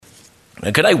Now,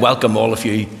 could I welcome all of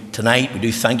you tonight? We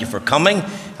do thank you for coming,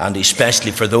 and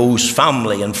especially for those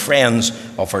family and friends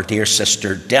of our dear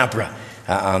sister Deborah.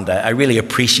 And I really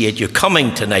appreciate you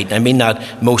coming tonight. I mean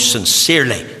that most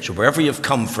sincerely. So wherever you've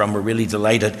come from, we're really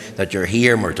delighted that you're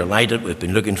here. And we're delighted. We've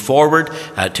been looking forward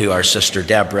to our sister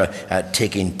Deborah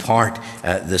taking part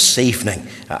this evening.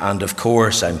 And of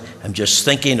course, I'm just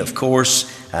thinking, of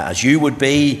course, as you would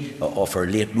be, of her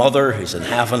late mother who's in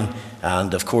heaven.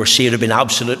 And of course, she would have been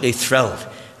absolutely thrilled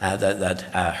that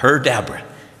her Deborah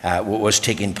was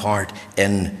taking part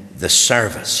in the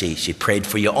service. She prayed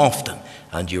for you often,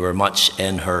 and you were much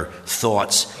in her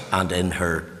thoughts and in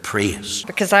her praise.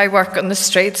 Because I work on the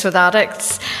streets with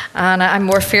addicts, and I'm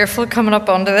more fearful coming up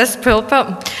onto this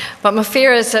pulpit. But my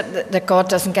fear is that God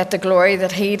doesn't get the glory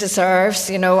that he deserves.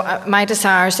 You know, my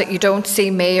desire is that you don't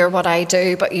see me or what I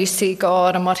do, but you see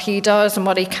God and what he does and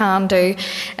what he can do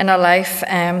in a life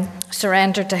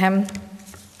surrendered to him.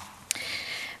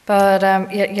 But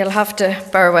you'll have to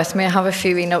bear with me. I have a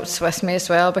few wee notes with me as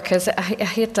well, because I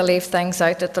hate to leave things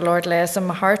out that the Lord lays in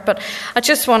my heart. But I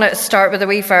just want to start with a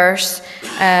wee verse.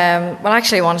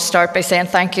 Actually, I want to start by saying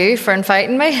thank you for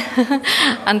inviting me.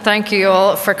 And thank you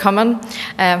all for coming,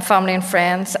 family and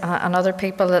friends and other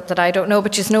people that I don't know.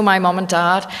 But you know my mum and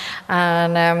dad.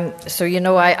 And so you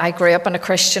know I grew up in a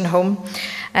Christian home.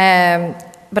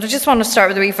 But I just want to start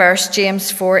with a wee verse, James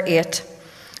 4:8.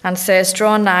 And says,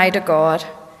 draw nigh to God,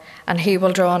 and he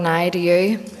will draw nigh to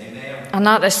you. Amen. And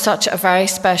that is such a very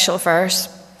special verse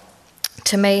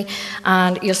to me,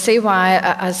 and you'll see why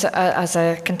as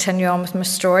I continue on with my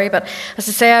story. But as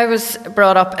I say, I was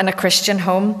brought up in a Christian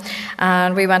home,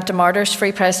 and we went to Martyrs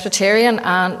Free Presbyterian,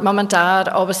 and Mum and Dad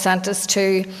always sent us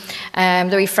to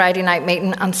the wee Friday night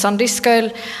meeting and Sunday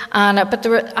school. And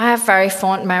I have very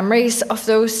fond memories of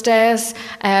those days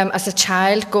as a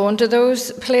child going to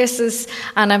those places,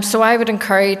 and so I would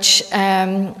encourage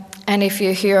any of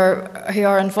you who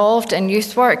are involved in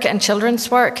youth work and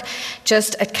children's work,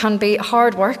 it can be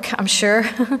hard work, I'm sure,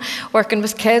 working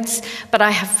with kids, but I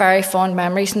have very fond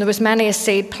memories, and there was many a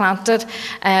seed planted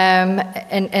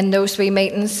in those wee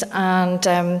meetings,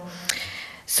 and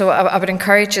so I would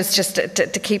encourage us just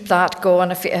to keep that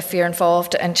going if you're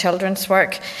involved in children's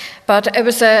work. But it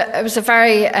was a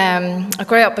very I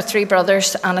grew up with 3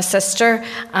 brothers and a sister,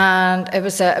 and it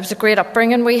was a great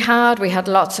upbringing we had. We had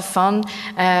lots of fun.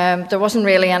 There wasn't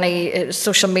really any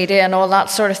social media and all that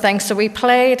sort of thing, so we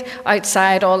played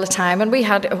outside all the time, and we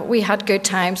had good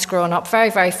times growing up. Very,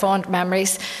 very fond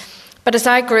memories. But as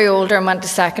I grew older and went to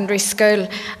secondary school,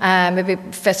 maybe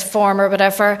 5th form or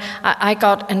whatever, I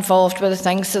got involved with the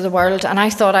things of the world, and I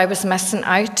thought I was missing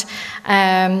out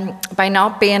by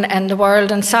not being in the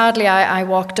world. And sadly, I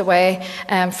walked away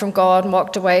from God and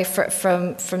walked away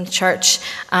from church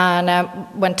and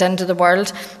went into the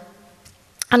world.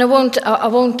 And I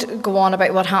won't go on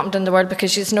about what happened in the world,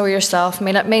 because you know yourself. I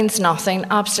mean, it means nothing,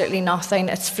 absolutely nothing.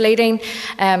 It's fleeting,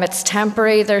 it's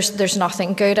temporary. There's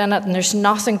nothing good in it, and there's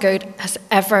nothing good has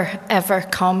ever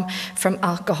come from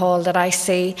alcohol that I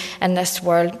see in this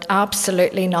world.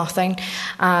 Absolutely nothing.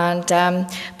 And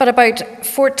but about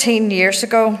 14 years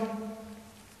ago,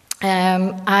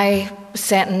 I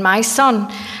sent my son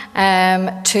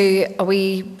to a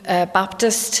wee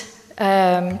Baptist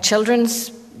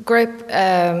children's group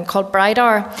called Bright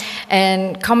Hour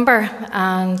in Cumber,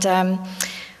 and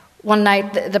one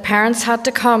night the parents had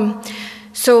to come,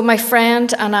 so my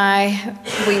friend and I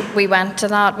we went to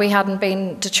that. We hadn't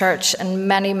been to church in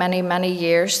many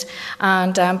years,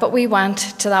 and but we went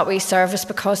to that wee service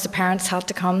because the parents had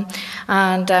to come,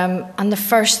 and the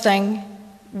first thing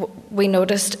we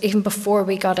noticed, even before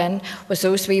we got in, was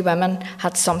those wee women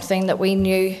had something that we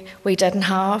knew we didn't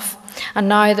have. And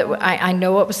now that I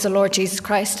know it was the Lord Jesus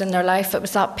Christ in their life, it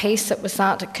was that peace, it was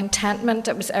that contentment,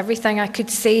 it was everything I could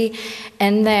see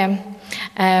in them,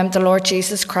 the Lord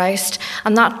Jesus Christ.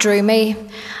 And that drew me.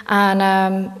 And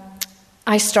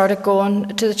I started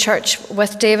going to the church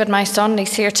with David, my son.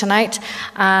 He's here tonight.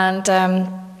 And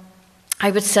I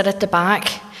would sit at the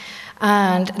back.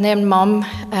 And then Mum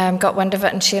got wind of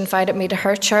it, and she invited me to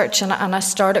her church, and I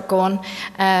started going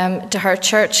to her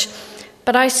church.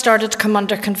 But I started to come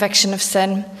under conviction of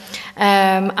sin.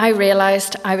 I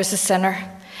realised I was a sinner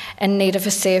in need of a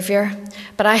saviour,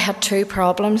 but I had 2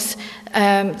 problems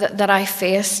that I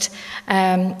faced.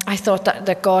 I thought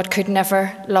that God could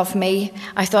never love me.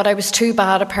 I thought I was too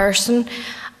bad a person.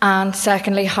 And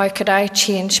secondly, how could I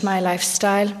change my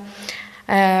lifestyle?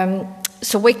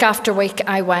 So week after week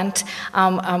I went,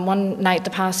 and one night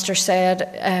the pastor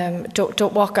said,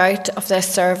 don't walk out of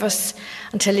this service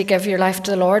until you give your life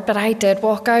to the Lord. But I did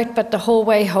walk out, but the whole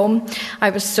way home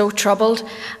I was so troubled.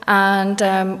 And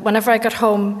whenever I got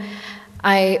home,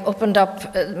 I opened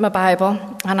up my Bible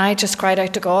and I just cried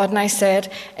out to God and I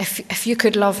said, if you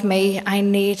could love me, I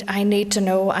need to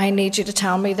know, I need you to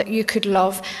tell me that you could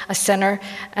love a sinner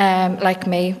like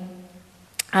me.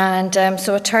 And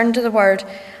so I turned to the Word,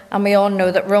 and we all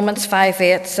know that Romans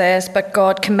 5:8 says, "But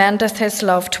God commendeth his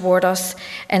love toward us,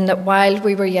 in that while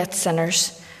we were yet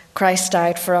sinners, Christ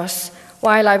died for us.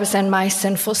 While I was in my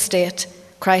sinful state,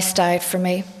 Christ died for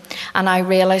me." And I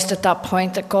realised at that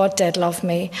point that God did love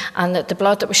me and that the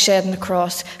blood that was shed on the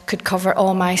cross could cover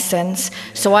all my sins.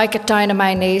 So I got down on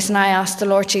my knees and I asked the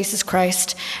Lord Jesus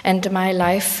Christ into my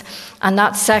life. And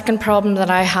that second problem that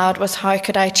I had was, how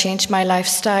could I change my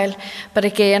lifestyle? But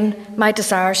again, my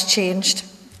desires changed.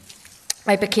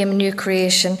 I became a new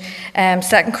creation.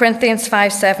 2 Corinthians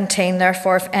 5:17,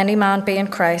 "Therefore, if any man be in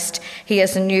Christ, he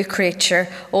is a new creature.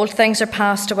 Old things are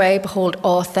passed away. Behold,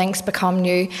 all things become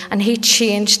new." And he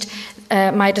changed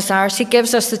my desires. He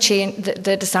gives us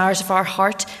the desires of our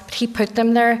heart, but he put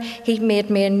them there. He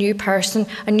made me a new person,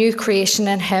 a new creation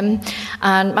in him.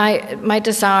 And my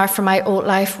desire for my old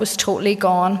life was totally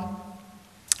gone.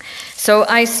 So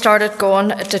I started going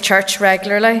to church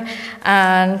regularly,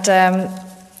 and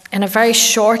in a very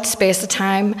short space of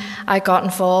time, I got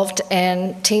involved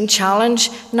in Teen Challenge.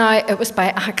 Now, it was by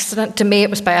accident. To me, it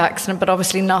was by accident, but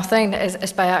obviously nothing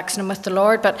is by accident with the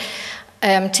Lord. But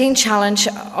Teen Challenge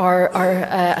are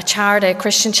a charity, a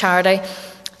Christian charity,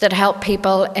 that help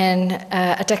people in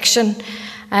addiction.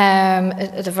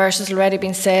 The verse has already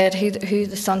been said, who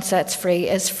the Son sets free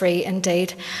is free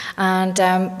indeed. And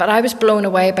but I was blown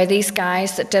away by these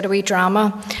guys that did a wee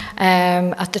drama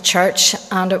at the church,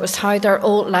 and it was how their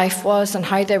old life was and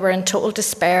how they were in total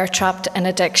despair, trapped in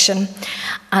addiction.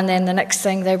 And then the next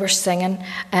thing, they were singing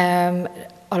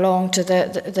along to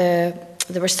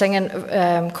they were singing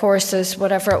choruses,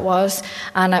 whatever it was,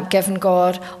 and I'm giving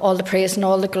God all the praise and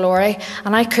all the glory.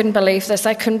 And I couldn't believe this.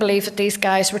 I couldn't believe that these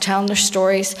guys were telling their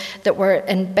stories, that were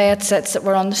in bed sits, that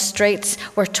were on the streets,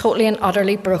 were totally and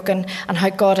utterly broken, and how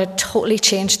God had totally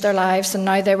changed their lives, and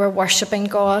now they were worshipping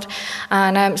God.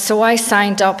 And so I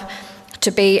signed up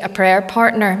to be a prayer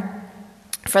partner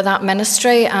for that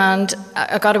ministry, and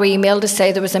I got a wee email to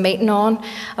say there was a meeting on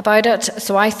about it.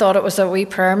 So I thought it was a wee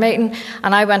prayer meeting,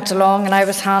 and I went along and I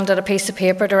was handed a piece of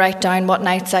paper to write down what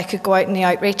nights I could go out in the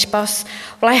outreach bus.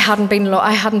 Well, I hadn't been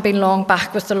long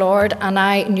back with the Lord, and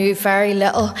I knew very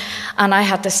little, and I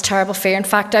had this terrible fear. In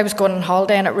fact, I was going on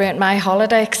holiday and it ruined my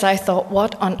holiday, because I thought,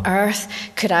 what on earth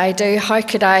could I do? How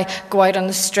could I go out on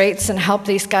the streets and help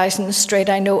these guys in the street?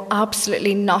 I know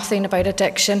absolutely nothing about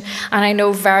addiction, and I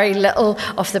know very little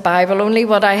of the Bible, only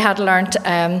what I had learnt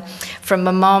from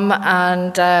my mum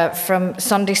and from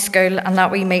Sunday school and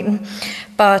that wee meeting.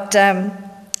 But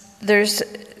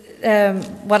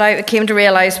what I came to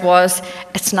realise was,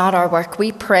 it's not our work.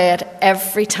 We prayed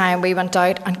every time we went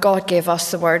out, and God gave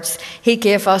us the words. He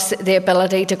gave us the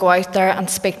ability to go out there and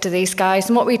speak to these guys.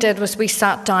 And what we did was we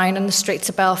sat down in the streets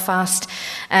of Belfast,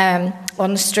 on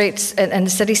the streets in the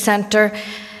city centre,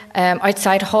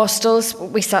 outside hostels.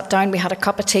 We sat down, we had a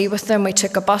cup of tea with them, we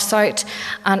took a bus out,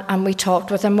 and we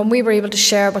talked with them, and we were able to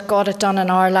share what God had done in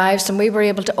our lives, and we were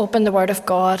able to open the Word of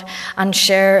God and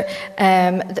share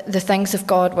the things of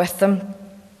God with them.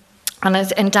 And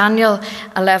in Daniel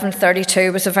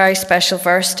 11:32 was a very special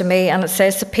verse to me, and it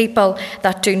says, "The people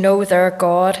that do know their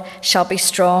God shall be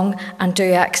strong and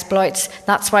do exploits."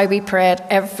 That's why we prayed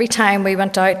every time we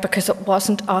went out, because it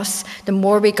wasn't us. The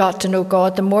more we got to know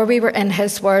God, the more we were in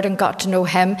His Word and got to know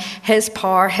Him, His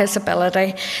power, His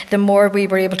ability, the more we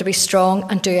were able to be strong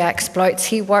and do exploits.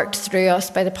 He worked through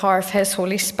us by the power of His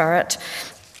Holy Spirit.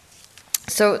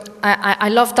 So I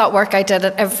loved that work. I did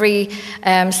it every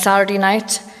Saturday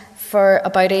night for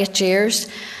about 8 years.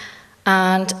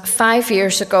 And 5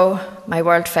 years ago, my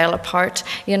world fell apart.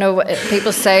 You know,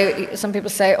 some people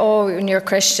say, oh, when you're a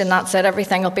Christian, that's it,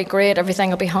 everything will be great, everything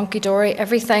will be hunky-dory.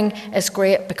 Everything is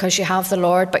great because you have the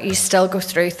Lord, but you still go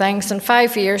through things. And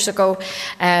 5 years ago,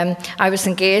 I was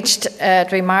engaged to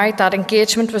be married. That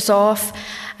engagement was off.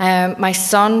 My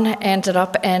son ended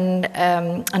up in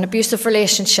an abusive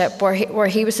relationship where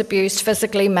he was abused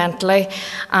physically, mentally,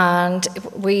 and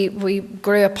we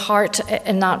grew apart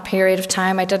in that period of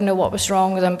time. I didn't know what was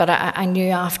wrong with him, but I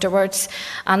knew afterwards,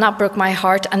 and that broke my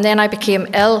heart. And then I became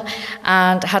ill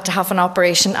and had to have an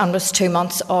operation and was 2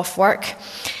 months off work.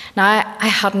 Now,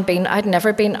 I'd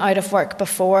never been out of work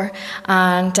before,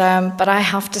 and but I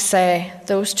have to say,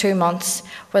 those 2 months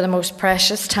were the most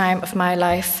precious time of my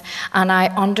life, and I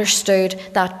understood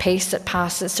that peace that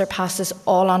surpasses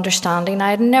all understanding. I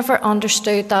had never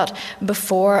understood that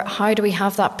before. How do we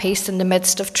have that peace in the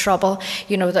midst of trouble,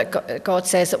 that God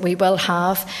says that we will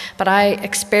have? But I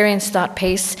experienced that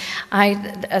peace.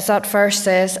 As that verse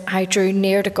says, I drew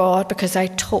near to God because I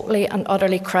totally and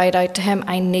utterly cried out to him.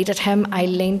 I needed him. I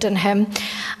leaned on him,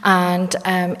 and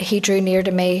he drew near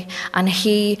to me, and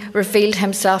he revealed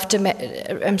himself to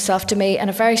me in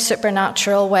a very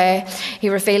supernatural way. He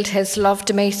revealed his love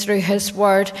to me through his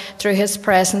word, through his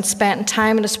presence, spent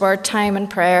time in his word, time in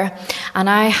prayer. And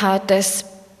I had this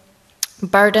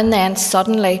burden then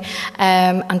suddenly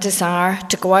and desire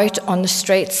to go out on the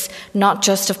streets, not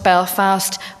just of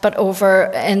Belfast, but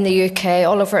over in the UK,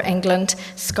 all over England,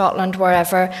 Scotland,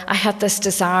 wherever. I had this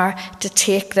desire to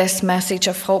take this message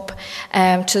of hope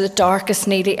to the darkest,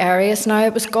 needy areas. Now,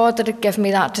 it was God that had given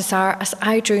me that desire. As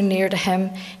I drew near to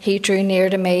him, he drew near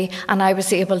to me, and I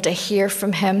was able to hear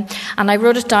from him. And I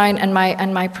wrote it down in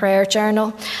my prayer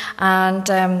journal,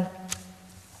 and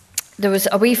there was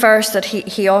a wee verse that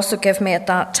he also gave me at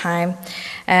that time,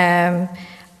 and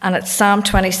it's Psalm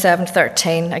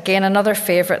 27:13. Again, another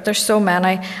favourite. There's so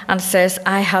many, and it says,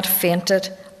 I had fainted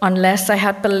unless I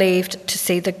had believed to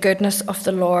see the goodness of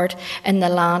the Lord in the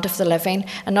land of the living.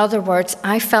 In other words,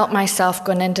 I felt myself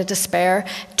going into despair,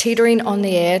 teetering on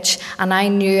the edge, and I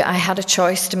knew I had a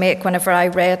choice to make whenever I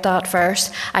read that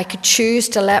verse. I could choose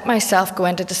to let myself go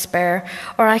into despair,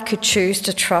 or I could choose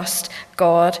to trust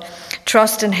God,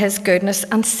 trust in his goodness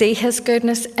and see his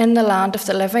goodness in the land of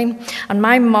the living. And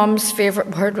my mum's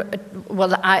favourite word,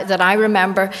 that I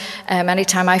remember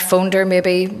anytime I phoned her,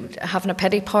 maybe having a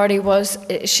pity party, was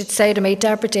she'd say to me,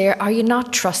 Deborah dear, are you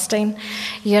not trusting?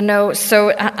 So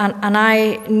and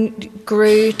I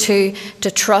grew to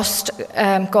trust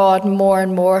God more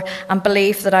and more, and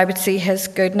believe that I would see his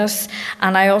goodness.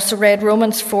 And I also read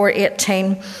Romans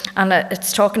 4:18, and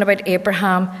it's talking about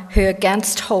Abraham, who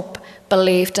against hope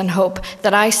believed in hope,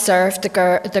 that I served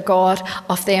the God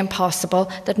of the impossible,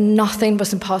 that nothing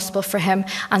was impossible for him,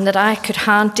 and that I could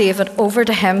hand David over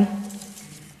to him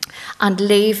and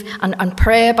leave and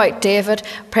pray about David,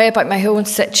 pray about my own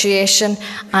situation,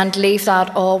 and leave that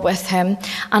all with him.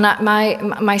 And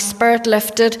my spirit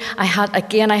lifted. I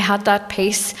had that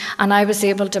peace, and I was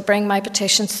able to bring my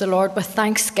petitions to the Lord with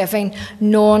thanksgiving,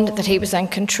 knowing that he was in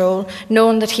control,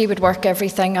 knowing that he would work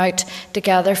everything out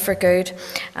together for good.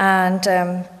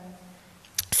 And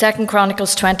 2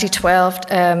 Chronicles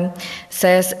 20:12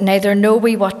 says, neither know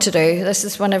we what to do. This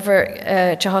is whenever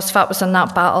Jehoshaphat was in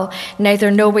that battle. Neither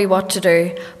know we what to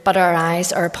do, but our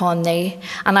eyes are upon thee.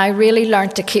 And I really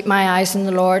learned to keep my eyes on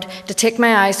the Lord, to take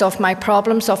my eyes off my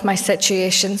problems, off my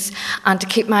situations, and to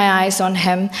keep my eyes on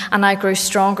him. And I grew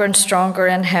stronger and stronger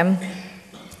in him.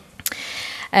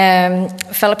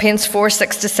 Philippians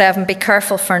 4:6-7, be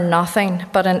careful for nothing,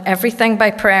 but in everything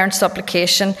by prayer and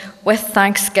supplication with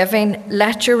thanksgiving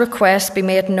let your requests be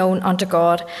made known unto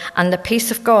God, and the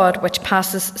peace of God which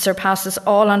surpasses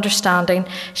all understanding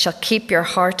shall keep your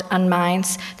heart and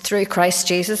minds through Christ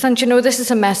Jesus. And this is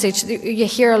a message you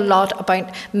hear a lot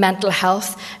about mental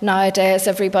health nowadays.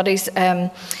 Everybody's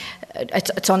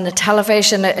it's on the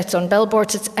television, it's on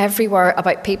billboards, it's everywhere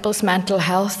about people's mental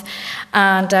health.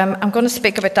 And I'm going to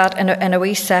speak about that in a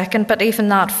wee second. But even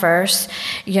that verse,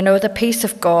 the peace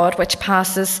of God which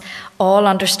passes all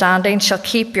understanding shall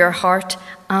keep your heart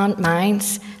and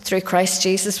minds through Christ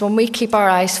Jesus. When we keep our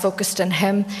eyes focused on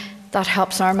him, that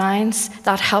helps our minds.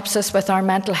 That helps us with our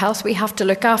mental health. We have to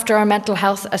look after our mental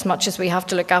health as much as we have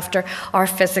to look after our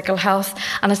physical health.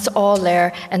 And it's all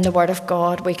there in the Word of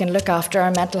God. We can look after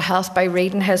our mental health by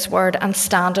reading his Word and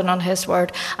standing on his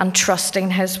Word and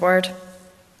trusting his Word.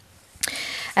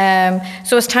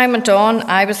 So as time went on,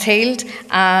 I was healed.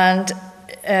 And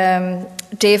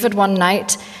David, one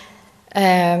night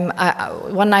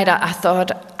I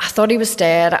thought he was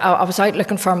dead. I was out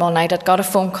looking for him all night. I'd got a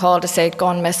phone call to say he'd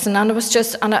gone missing, and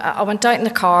I went out in the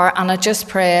car and I just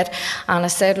prayed, and I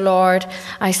said, Lord,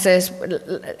 I says,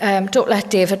 don't let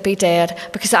David be dead,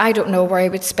 because I don't know where he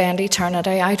would spend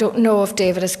eternity. I don't know if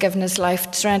David has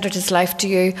surrendered his life to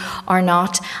you or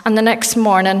not. And the next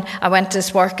morning I went to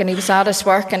his work, and he was at his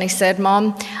work, and he said,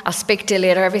 Mom, I'll speak to you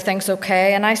later, everything's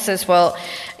okay. And I says, well,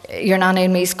 your nanny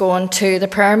and me's going to the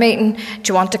prayer meeting. Do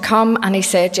you want to come? And he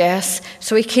said yes.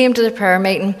 So he came to the prayer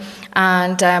meeting,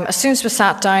 and as soon as we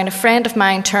sat down, a friend of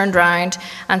mine turned round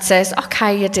and says,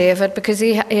 "Okay, you David," because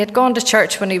he had gone to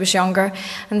church when he was younger,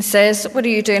 and says, "What are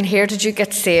you doing here? Did you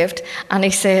get saved?" And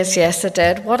he says, "Yes, I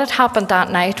did." What had happened that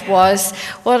night was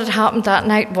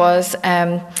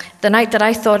the night that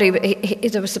I thought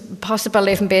there was a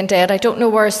possibility of him being dead. I don't know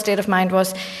where his state of mind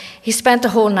was. He spent the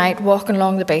whole night walking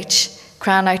along the beach,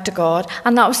 crying out to God.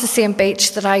 And that was the same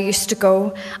beach that I used to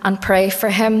go and pray for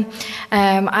him.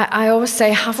 I always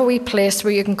say, have a wee place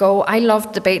where you can go. I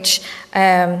loved the beach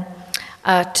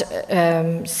at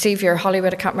Seaview,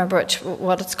 Hollywood, I can't remember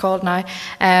what it's called now,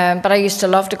 but I used to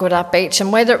love to go to that beach,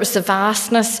 and whether it was the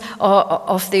vastness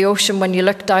of the ocean when you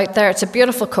looked out there, it's a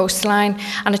beautiful coastline,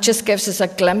 and it just gives us a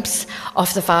glimpse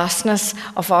of the vastness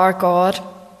of our God.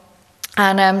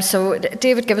 And so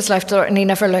David gave his life to the Lord, and he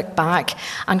never looked back.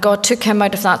 And God took him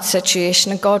out of that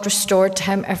situation, and God restored to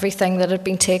him everything that had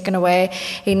been taken away.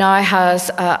 He now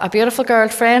has a beautiful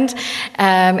girlfriend.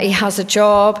 He has a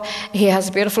job. He has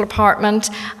a beautiful apartment,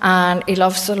 and he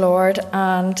loves the Lord.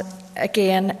 And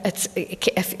again, it's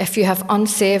if you have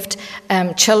unsaved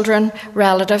children,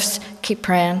 relatives, keep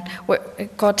praying.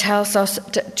 God tells us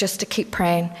just to keep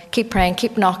praying, keep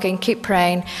knocking, keep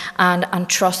praying, and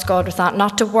trust God with that.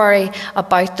 Not to worry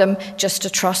about them, just to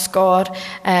trust God,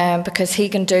 because He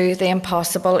can do the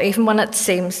impossible, even when it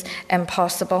seems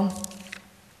impossible.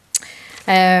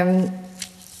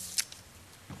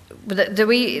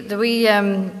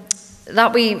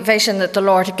 That wee vision that the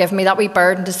Lord had given me, that wee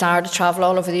burden desire to travel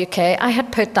all over the UK, I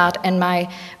had put that in my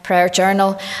prayer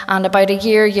journal. And about a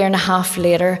year and a half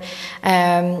later,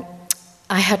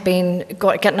 I had been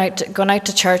going out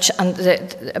to church and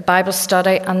the Bible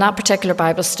study, and that particular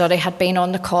Bible study had been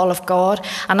on the call of God.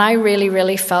 And I really,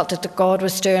 really felt that God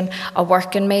was doing a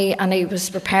work in me, and He was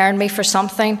preparing me for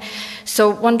something. So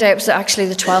one day, it was actually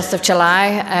the 12th of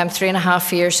July,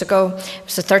 3.5 years ago. It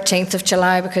was the 13th of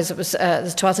July because it was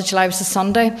the 12th of July was a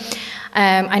Sunday.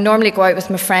 I normally go out with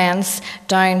my friends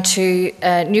down to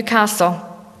Newcastle.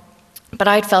 But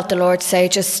I'd felt the Lord say,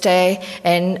 just stay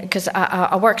in, because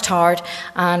I worked hard,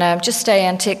 and just stay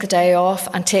in, take the day off,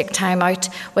 and take time out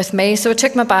with me. So I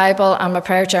took my Bible and my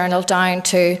prayer journal down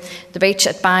to the beach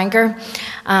at Bangor,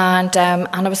 and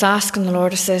I was asking the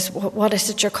Lord, I says, what is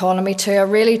it you're calling me to? I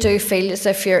really do feel as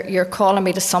if you're calling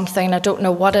me to something. I don't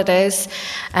know what it is.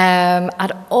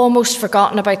 I'd almost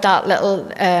forgotten about that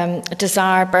little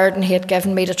desire, burden He had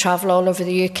given me to travel all over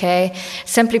the UK,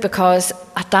 simply because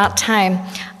at that time,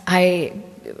 I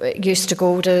used to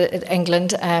go to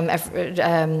England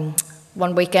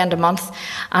one weekend a month,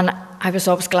 and I was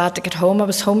always glad to get home. I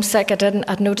was homesick. I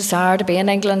had no desire to be in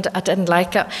England. I didn't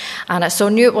like it, and so I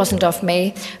knew it wasn't of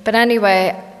me. But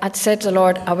anyway, I'd said to the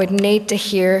Lord, I would need to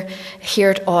hear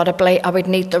it audibly. I would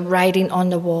need the writing on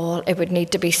the wall. It would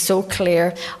need to be so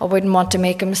clear. I wouldn't want to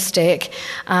make a mistake.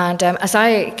 And as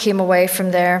I came away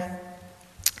from there,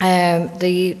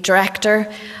 the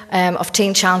director of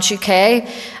Teen Challenge UK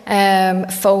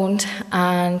phoned,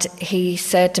 and he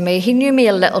said to me, he knew me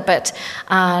a little bit,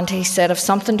 and he said, I've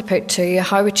something to put to you.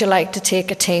 How would you like to take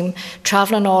a team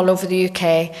travelling all over the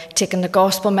UK, taking the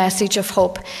gospel message of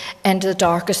hope into the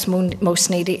darkest, most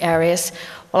needy areas?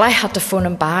 Well, I had to phone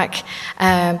him back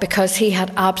because he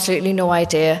had absolutely no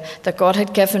idea that God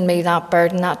had given me that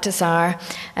burden, that desire,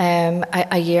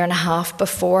 a year and a half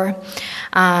before.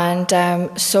 And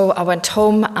so I went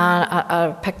home and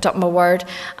I picked up my word,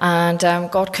 and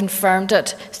God confirmed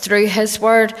it through His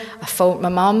word. I phoned my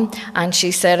mum, and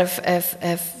she said,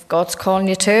 if God's calling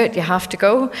you to it, you have to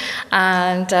go.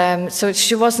 And so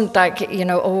she wasn't like,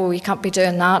 oh, you can't be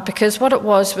doing that, because what it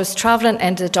was travelling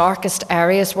into the darkest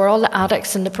areas where all the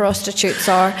addicts and the prostitutes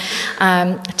are,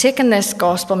 taking this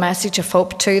gospel message of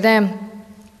hope to them.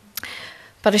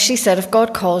 But as she said, if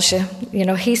God calls you,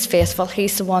 He's faithful.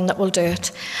 He's the one that will do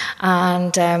it.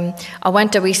 And I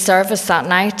went to a wee service that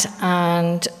night,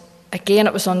 and again,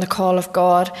 it was on the call of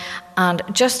God. And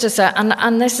just as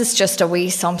and this is just a wee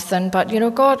something, but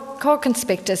God can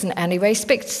speak to us in any way. He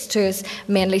speaks to us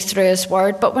mainly through His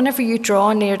word. But whenever you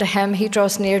draw near to Him, He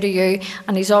draws near to you,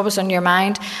 and He's always on your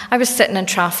mind. I was sitting in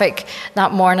traffic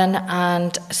that morning,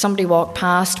 and somebody walked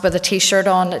past with a T-shirt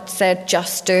on that said,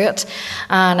 "Just do it."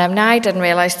 And now I didn't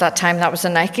realise that time that was a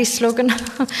Nike slogan,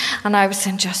 and I was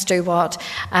saying, "Just do what?"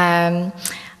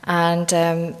 And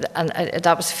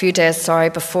that was a few days,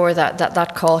 before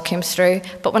that call came through.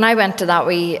 But when I went to that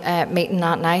wee meeting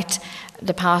that night,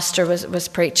 the pastor was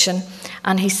preaching,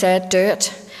 and he said, "Do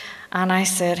it." And I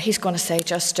said, he's going to say,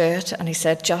 just do it. And he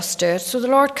said, just do it. So the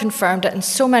Lord confirmed it in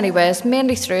so many ways,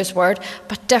 mainly through his word,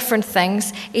 but different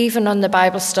things, even on the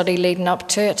Bible study leading up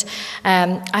to it.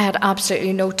 I had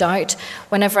absolutely no doubt.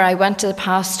 Whenever I went to the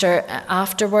pastor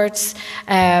afterwards,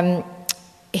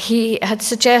 he had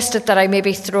suggested that I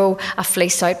maybe throw a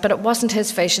fleece out, but it wasn't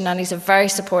his vision, and he's a very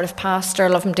supportive pastor. I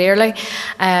love him dearly.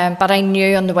 But I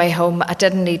knew on the way home I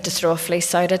didn't need to throw a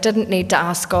fleece out. I didn't need to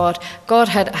ask God. God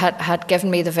had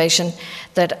given me the vision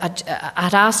that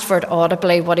I'd asked for it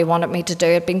audibly, what he wanted me to do.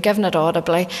 I'd been given it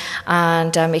audibly,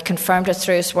 and he confirmed it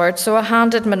through his word. So I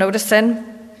handed my notice in.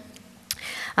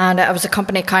 And I was a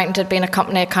company accountant, had been a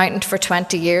company accountant for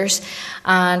 20 years.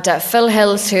 And Phil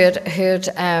Hills, who had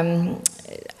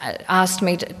asked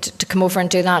me to come over and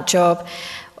do that job,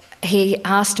 he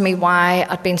asked me why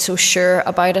I'd been so sure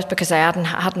about it, because I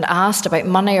hadn't asked about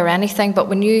money or anything. But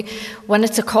when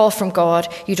it's a call from God,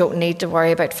 you don't need to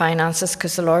worry about finances,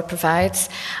 because the Lord provides.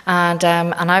 And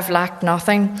I've lacked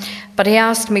nothing. But he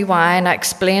asked me why, and I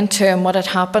explained to him what had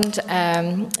happened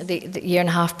the year and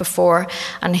a half before.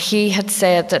 And he had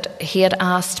said that he had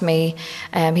asked me,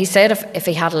 he said if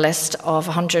he had a list of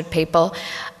 100 people,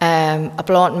 a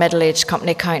blunt middle-aged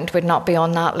company accountant would not be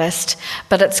on that list.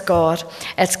 But it's God.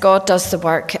 It's God does the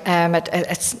work.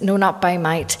 It's not by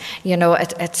might.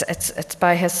 It's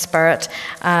by his Spirit.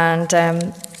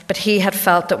 And but he had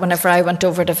felt that whenever I went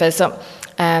over to visit,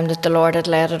 that the Lord had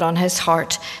laid it on his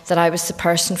heart that I was the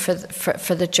person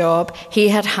for the job. He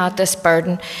had this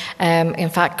burden. In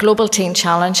fact, Global Teen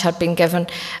Challenge had been given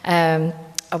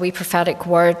a wee prophetic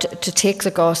word to take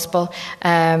the gospel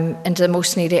into the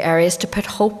most needy areas, to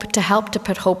help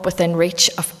put hope within reach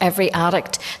of every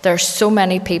addict. There are so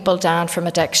many people down from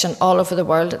addiction all over the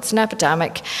world. It's an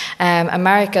epidemic.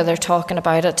 America, they're talking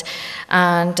about it.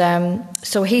 And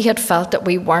so he had felt that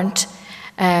we weren't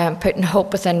putting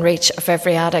hope within reach of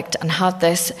every addict, and had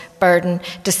this burden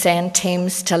to send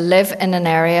teams to live in an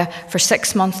area for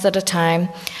 6 months at a time,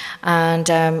 and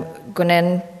going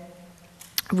in,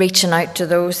 reaching out to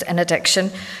those in addiction.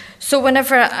 So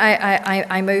whenever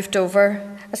I moved over,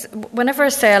 whenever I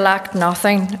say I lacked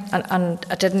nothing, and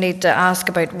I didn't need to ask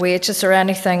about wages or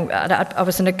anything, I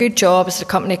was in a good job as a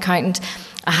company accountant.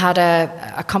 I had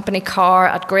a company car,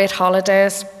 I had great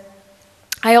holidays.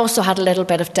 I also had a little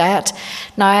bit of debt.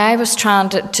 Now, I was trying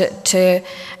to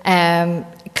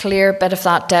clear a bit of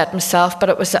that debt myself, but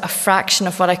it was a fraction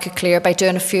of what I could clear by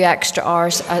doing a few extra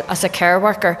hours as a care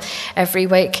worker every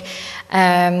week.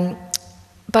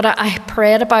 But I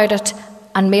prayed about it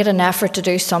and made an effort to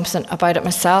do something about it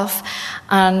myself.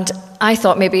 And I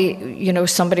thought maybe,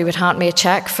 somebody would hand me a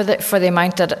cheque for the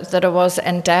amount that I was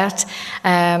in debt.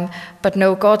 But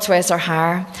no, God's ways are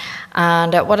higher.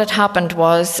 And what had happened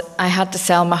was I had to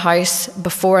sell my house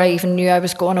before I even knew I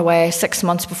was going away, 6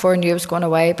 months before I knew I was going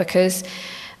away, because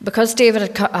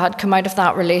David had come out of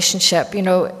that relationship.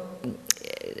 The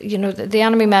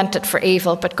enemy meant it for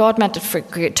evil, but God meant it for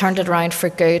good, turned it around for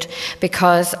good,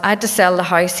 because I had to sell the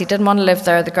house. He didn't want to live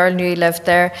there. The girl knew he lived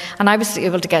there, and I was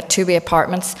able to get 2-way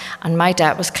apartments, and my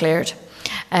debt was cleared.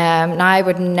 Now, I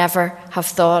would never have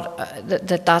thought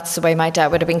that's the way my debt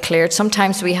would have been cleared.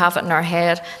 Sometimes we have it in our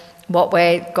head what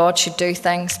way God should do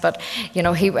things, but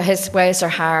his ways are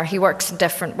higher. He works in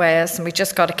different ways, and we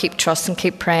just got to keep trusting,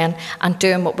 keep praying, and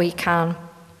doing what we can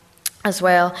as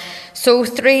well. So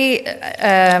 3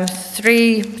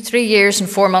 years and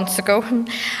 4 months ago,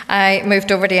 I moved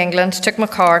over to England, took my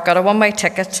car, got a one-way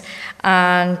ticket,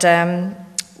 and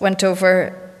went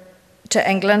over to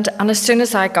England. And as soon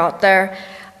as I got there,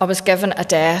 I was given a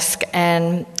desk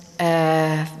in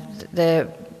the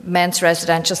Men's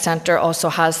Residential Centre. Also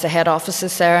has the head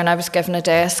offices there, and I was given a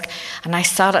desk, and I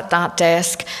sat at that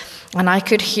desk. And I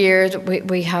could hear,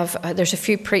 there's a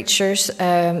few preachers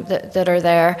that are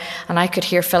there, and I could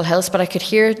hear Phil Hills, but I could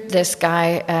hear this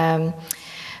guy,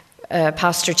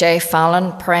 Pastor Jay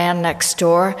Fallon, praying next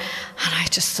door. And I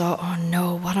just thought, oh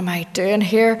no, what am I doing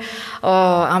here?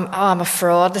 I'm a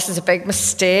fraud. This is a big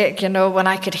mistake. When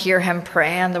I could hear him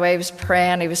praying, the way he was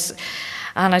praying,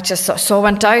 and I just thought, so I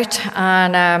went out,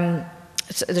 and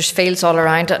there's fields all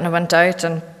around it, and I went out,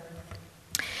 and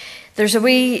there's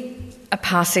a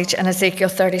passage in Ezekiel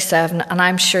 37, and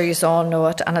I'm sure you all know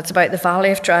it, and it's about the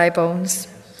valley of dry bones.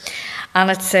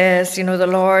 And it says, the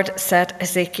Lord set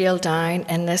Ezekiel down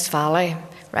in this valley,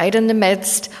 right in the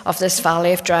midst of this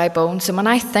valley of dry bones. And when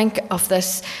I think of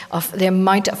this, of the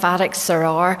amount of addicts there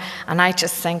are, and I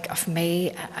just think of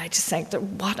me, I just think that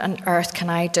what on earth can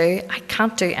I do? I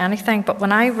can't do anything. But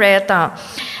when I read that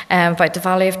about the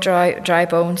valley of dry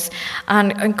bones,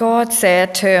 and God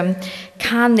said to him,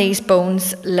 can these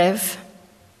bones live?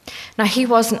 Now, he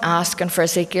wasn't asking for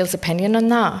Ezekiel's opinion on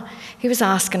that. He was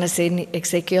asking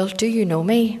Ezekiel, do you know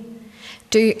me?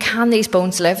 Can these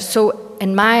bones live? So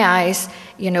in my eyes,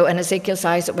 in Ezekiel's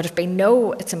eyes, it would have been,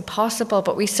 no, it's impossible,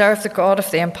 but we serve the God of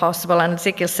the impossible. And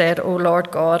Ezekiel said, O Lord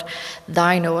God,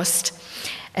 thou knowest.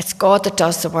 It's God that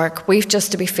does the work. We've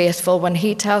just to be faithful. When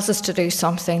he tells us to do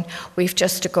something, we've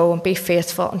just to go and be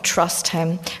faithful and trust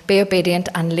him, be obedient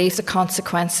and leave the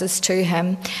consequences to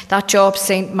him. That job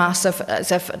seemed massive,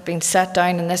 as if it had been set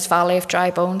down in this valley of dry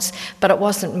bones, but it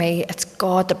wasn't me. It's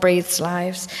God that breathes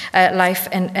life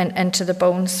into the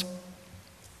bones.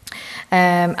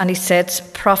 And he said,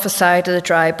 prophesy to the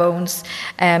dry bones,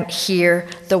 hear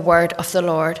the word of the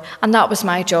Lord. And that was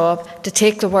my job, to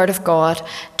take the word of God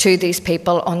to these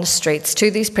people on the streets, to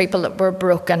these people that were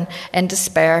broken, in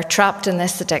despair, trapped in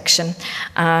this addiction.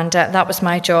 And that was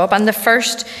my job. And the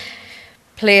first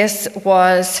place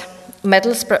was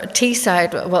Middlesbrough,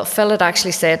 Teesside. Well, Phil had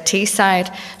actually said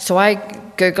Teesside, so I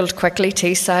Googled quickly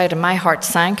Teesside, and my heart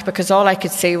sank, because all I could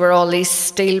see were all these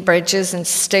steel bridges and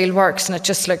steel works, and it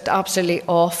just looked absolutely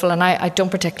awful. And I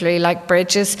don't particularly like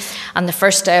bridges. And the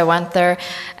first day I went there,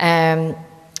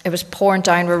 it was pouring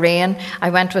down with rain.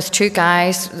 I went with two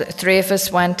guys. Three of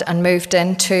us went and moved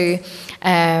into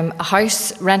a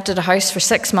house, rented a house for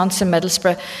 6 months in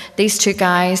Middlesbrough. These two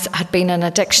guys had been in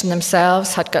addiction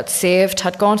themselves, had got saved,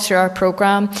 had gone through our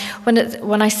programme.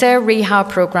 When I say a rehab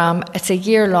programme, it's a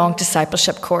year-long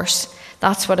discipleship course.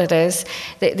 That's what it is.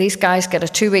 These guys get a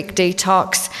 2-week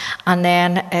detox, and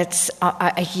then it's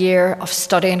a year of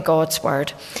studying God's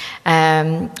word,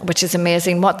 which is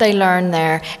amazing. What they learn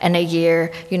there in a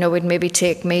year, would maybe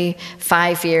take me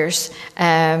 5 years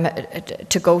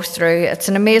to go through. It's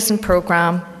an amazing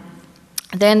program.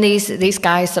 Then these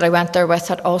guys that I went there with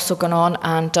had also gone on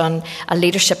and done a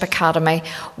leadership academy,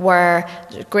 where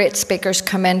great speakers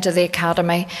come into the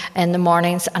academy in the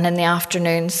mornings, and in the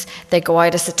afternoons they go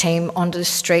out as a team onto the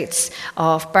streets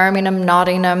of Birmingham,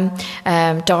 Nottingham,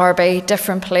 Derby,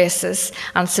 different places.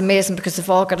 And it's amazing, because they've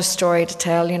all got a story to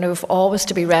tell. We've always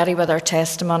to be ready with our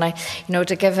testimony,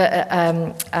 to give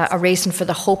a reason for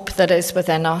the hope that is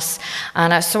within us.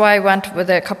 And so I went with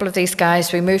a couple of these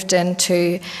guys. We moved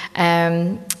into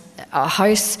a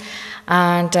house,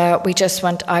 and we just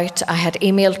went out. I had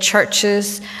emailed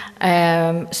churches,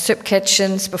 soup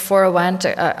kitchens before I went.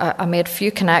 I made a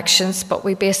few connections, but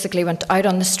we basically went out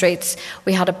on the streets.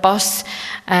 We had a bus,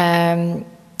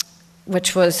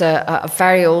 which was a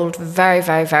very old, very,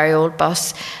 very, very old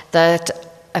bus that,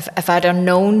 if I'd have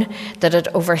known that it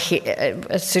overheated,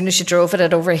 as soon as you drove it,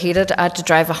 it overheated. I had to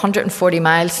drive 140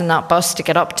 miles in that bus to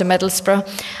get up to Middlesbrough.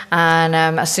 And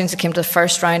as soon as it came to the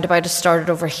first roundabout, it started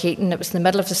overheating. It was in the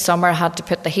middle of the summer. I had to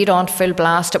put the heat on full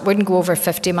blast. It wouldn't go over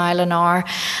 50 mile an hour.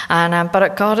 And but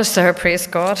it got us there, praise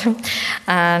God.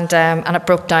 And it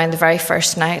broke down the very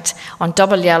first night on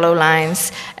double yellow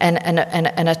lines in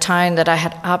a town that I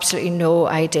had absolutely no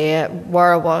idea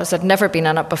where I was. I'd never been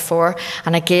in it before.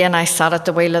 And again, I sat at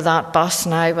the wheel of that bus,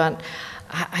 and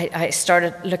I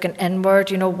started looking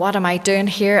inward. What am I doing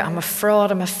here? I'm a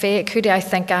fraud, I'm a fake. Who do I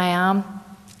think I am?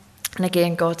 And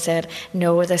again, God said,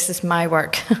 no, this is my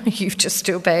work. You've just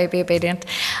to obey, be obedient.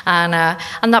 And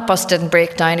that bus didn't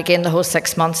break down again the whole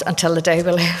 6 months until the day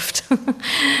we left.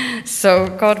 So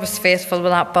God was faithful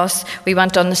with that bus. We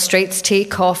went on the streets, tea,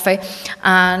 coffee.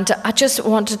 And I just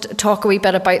wanted to talk a wee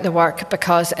bit about the work,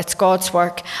 because it's God's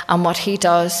work and what he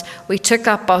does. We took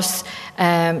that bus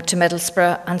to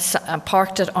Middlesbrough and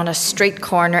parked it on a street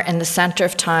corner in the centre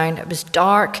of town. It was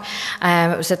dark.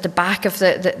 It was at the back of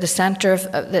the centre of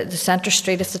the centre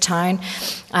street of the town.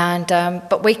 And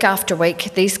but week after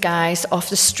week, these guys off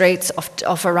the streets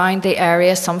of around the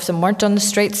area, some of them weren't on the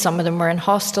streets, some of them were in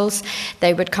hostels.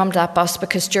 They would come to that bus,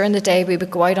 because during the day we would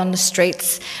go out on the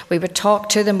streets. We would talk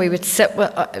to them. We would sit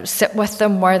with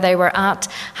them where they were at,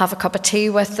 have a cup of tea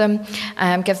with them,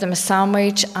 give them a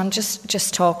sandwich, and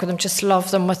just talk with them, just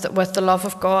love them with the love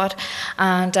of God.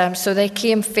 And so they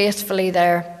came faithfully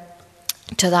there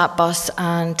to that bus,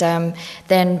 and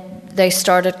then they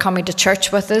started coming to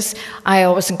church with us. I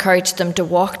always encouraged them to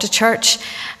walk to church,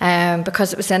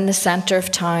 because it was in the centre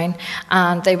of town,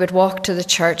 and they would walk to the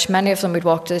church. Many of them would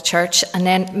walk to the church, and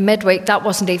then midweek, that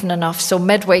wasn't even enough. So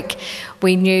midweek,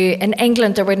 we knew in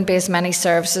England there wouldn't be as many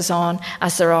services on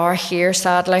as there are here,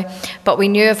 sadly, but we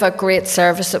knew of a great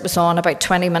service that was on about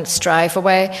 20 minutes drive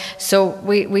away. So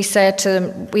we said to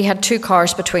them, we had 2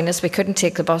 cars between us. We couldn't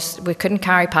take the bus. We couldn't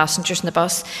carry passengers in the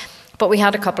bus, but we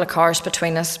had a couple of cars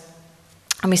between us.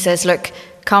 And we says, look,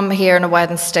 come here on a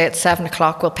Wednesday at 7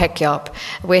 o'clock, we'll pick you up.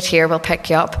 Wait here, we'll pick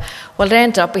you up. Well, it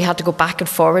ended up we had to go back and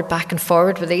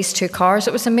forward with these two cars.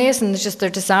 It was amazing, just their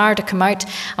desire to come out.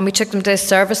 And we took them to a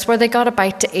service where they got a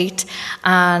bite to eat.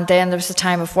 And then there was a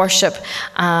time of worship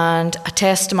and a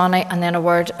testimony and then a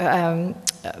word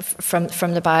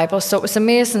from the Bible. So it was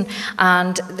amazing.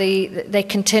 And they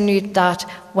continued that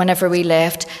whenever we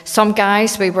left. Some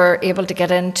guys we were able to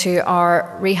get into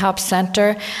our rehab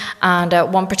centre, and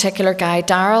one particular guy,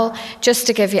 Darryl, just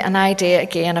to give you an idea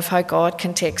again of how God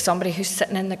can take somebody who's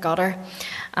sitting in the gutter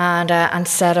and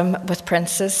set him with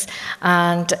princes.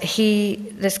 And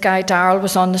this guy Darryl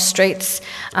was on the streets,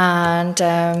 and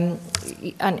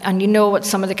you know what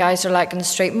some of the guys are like in the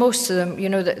street. Most of them, you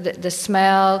know, the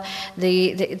smell,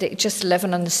 they just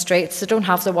living on the streets. They don't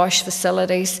have the wash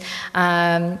facilities,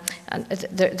 and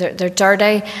they're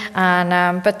dirty.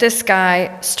 And but this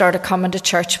guy started coming to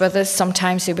church with us.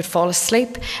 Sometimes he would fall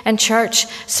asleep in church.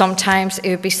 Sometimes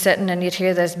he would be sitting and you'd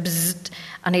hear this bzzzt,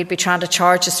 and he'd be trying to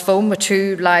charge his phone with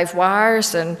 2 live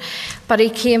wires. But he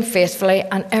came faithfully,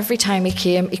 and every time he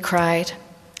came, he cried.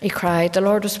 He cried. The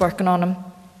Lord was working on him.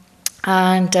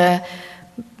 And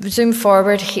zoom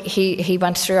forward, he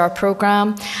went through our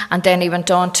programme, and then he went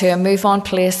on to a move-on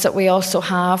place that we also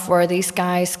have where these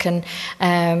guys can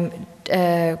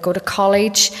go to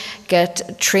college,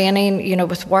 get training, you know,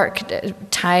 with work,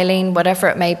 tiling, whatever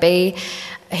it may be.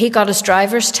 He got his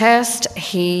driver's test.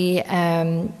 He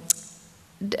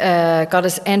got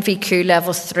his NVQ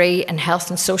level 3 in health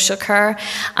and social care,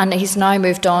 and he's now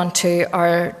moved on to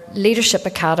our leadership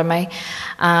academy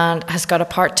and has got a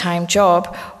part-time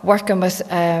job working with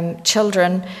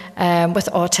children with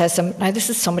autism. Now, this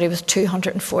is somebody with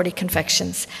 240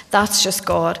 convictions. That's just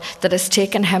God that has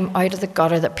taken him out of the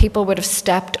gutter that people would have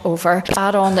stepped over.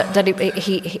 Add on that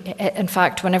he in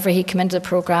fact, whenever he came into the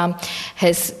programme,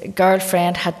 his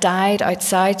girlfriend had died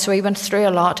outside, so he went through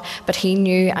a lot, but I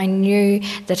knew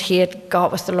that he had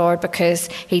got with the Lord because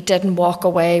he didn't walk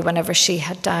away whenever she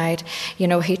had died. You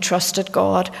know, he trusted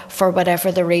God for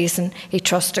whatever the reason. He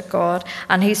trusted God,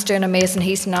 and he's doing amazing.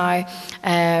 He's now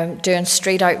doing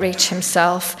street outreach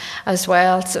himself as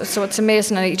well. So it's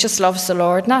amazing, and he just loves the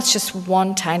Lord. And that's just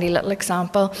one tiny little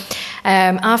example.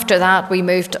 After that, we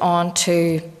moved on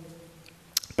to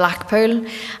Blackpool,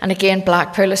 and again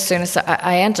Blackpool, as soon as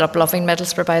I ended up loving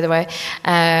Middlesbrough, by the way,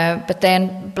 but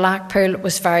then Blackpool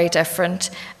was very different.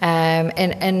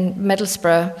 In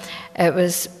Middlesbrough it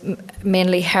was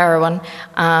mainly heroin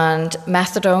and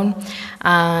methadone,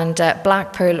 and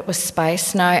Blackpool was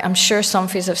spice. Now, I'm sure some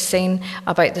of you have seen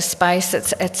about the spice.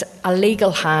 It's a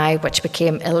legal high which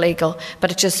became illegal,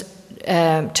 but it just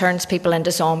turns people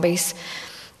into zombies.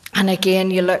 And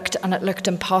again, you looked, and it looked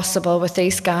impossible with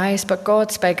these guys, but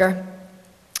God's bigger.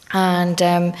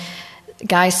 And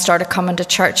guys started coming to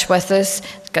church with us,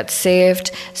 got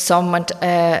saved. Some went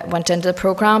into the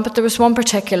programme, but there was one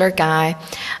particular guy.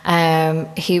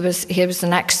 He was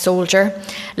an ex-soldier,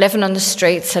 living on the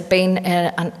streets, had been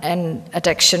in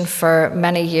addiction for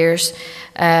many years,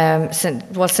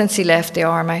 since he left the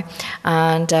army,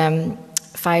 and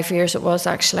 5 years it was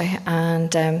actually,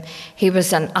 and he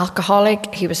was an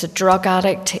alcoholic, he was a drug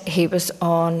addict, he was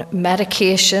on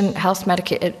medication, health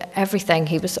medication, everything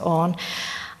he was on.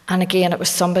 And again, it was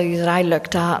somebody that I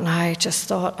looked at and I just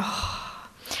thought,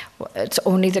 it's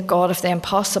only the God of the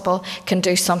impossible can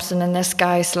do something in this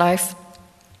guy's life.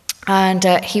 And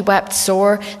he wept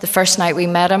sore the first night we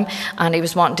met him, and he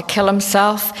was wanting to kill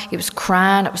himself. He was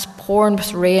crying, it was pouring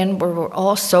with rain, we were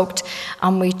all soaked,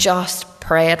 and we just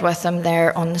prayed with him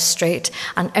there on the street.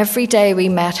 And every day we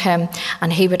met him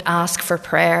and he would ask for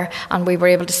prayer, and we were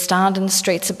able to stand in the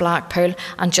streets of Blackpool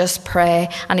and just pray.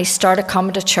 And he started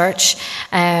coming to church.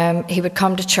 He would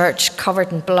come to church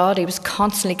covered in blood. He was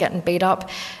constantly getting beat up,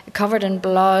 covered in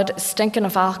blood, stinking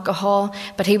of alcohol,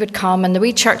 but he would come. And the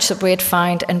wee church that we had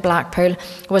found in Blackpool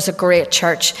was a great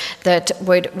church that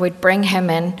would bring him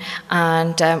in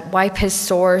and wipe his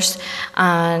sores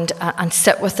and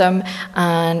sit with him,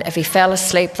 and if he fell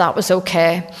asleep, that was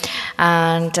okay.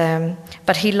 And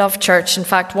but he loved church. In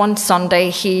fact, one Sunday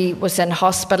he was in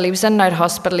hospital. He was in and out of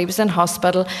hospital. He was in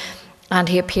hospital, and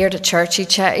he appeared at church.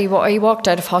 He walked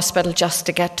out of hospital just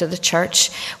to get to the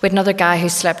church. We had another guy who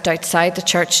slept outside the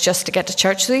church just to get to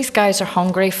church. So these guys are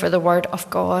hungry for the word of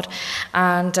God.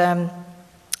 And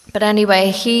but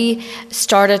anyway, he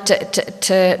started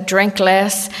to drink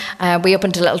less. We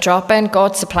opened a little drop-in.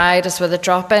 God supplied us with a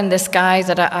drop-in. This guy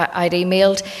that I'd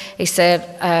emailed, he said,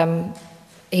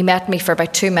 he met me for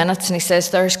about 2 minutes and he says,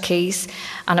 there's keys.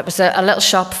 And it was a little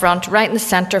shop front right in the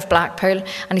centre of Blackpool.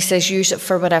 And he says, use it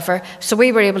for whatever. So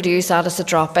we were able to use that as a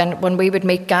drop-in. When we would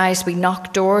meet guys, we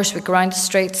knocked doors, we'd go around the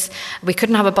streets. We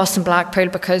couldn't have a bus in Blackpool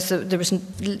because there was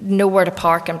nowhere to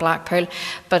park in Blackpool.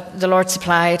 But the Lord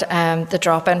supplied the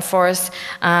drop-in for us.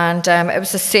 And it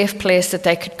was a safe place that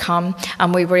they could come.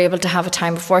 And we were able to have a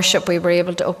time of worship. We were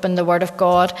able to open the Word of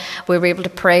God. We were able to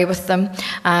pray with them.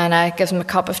 And I give them a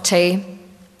cup of tea,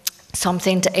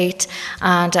 something to eat.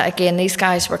 And again, these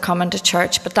guys were coming to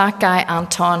church. But that guy,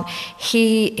 Anton,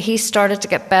 he started to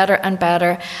get better and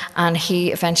better, and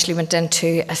he eventually went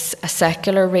into a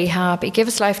secular rehab. He gave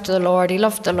his life to the Lord. He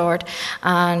loved the Lord.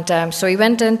 And so he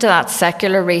went into that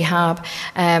secular rehab.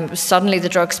 Suddenly the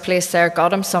drugs place there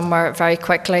got him somewhere very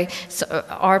quickly. So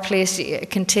our place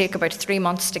can take about 3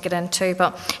 months to get into.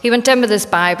 But he went in with his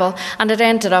Bible, and it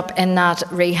ended up in that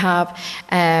rehab.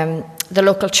 The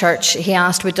local church, he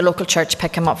asked, would the local church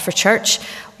pick him up for church,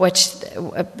 which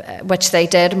they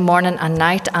did morning and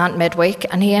night and midweek.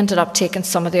 And he ended up taking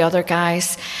some of the other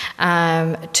guys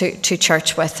to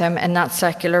church with him in that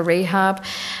secular rehab.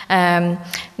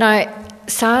 Now,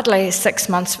 sadly, 6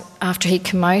 months after he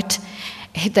came out,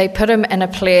 they put him in a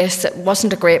place that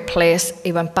wasn't a great place.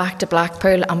 He went back to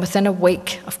Blackpool, and within a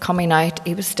week of coming out,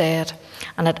 he was dead.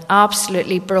 And it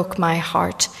absolutely broke my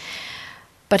heart.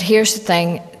 But here's the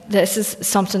thing. This is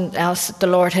something else that the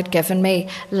Lord had given me.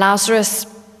 Lazarus,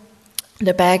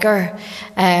 the beggar,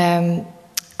 and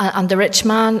the rich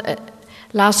man,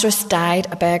 Lazarus died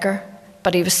a beggar,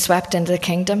 but he was swept into the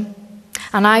kingdom.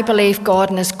 And I believe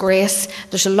God in His grace,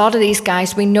 there's a lot of these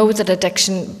guys, we know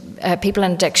that people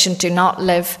in addiction do not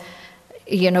live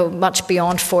much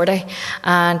beyond 40,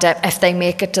 and if they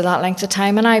make it to that length of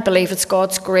time. And I believe it's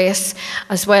God's grace,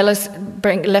 as well as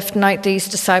lifting out these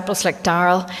disciples like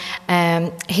Darrell.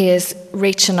 He is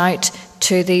reaching out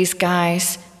to these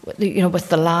guys, with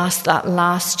that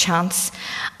last chance,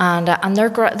 and they're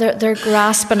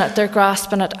grasping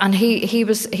it. And he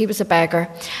was a beggar,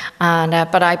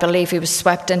 and but I believe he was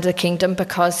swept into the kingdom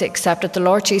because he accepted the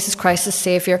Lord Jesus Christ as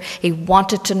Saviour. He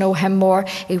wanted to know Him more.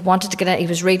 He wanted to get in. He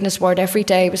was reading His Word every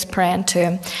day. He was praying to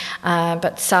Him,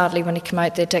 but sadly, when he came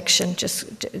out the addiction, just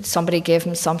somebody gave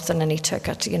him something and he took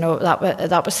it.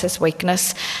 That was his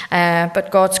weakness. But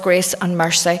God's grace and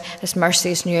mercy, His mercy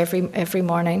is new every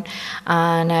morning,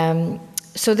 and.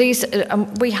 So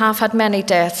we have had many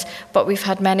deaths, but we've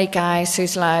had many guys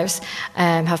whose lives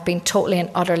have been totally and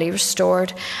utterly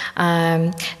restored.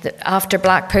 After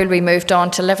Blackpool, we moved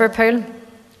on to Liverpool.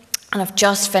 And I've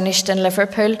just finished in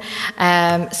Liverpool,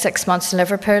 6 months in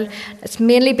Liverpool. It's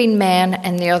mainly been men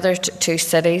in the other two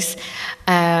cities.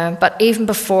 But even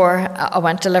before I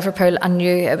went to Liverpool, I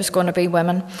knew it was going to be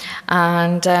women.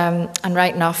 And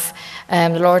right enough,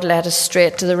 the Lord led us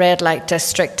straight to the red light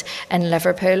district in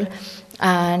Liverpool.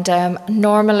 And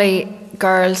normally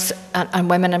girls and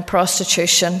women in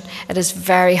prostitution, it is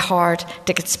very hard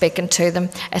to get speaking to them.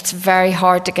 It's very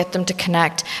hard to get them to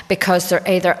connect because they're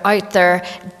either out there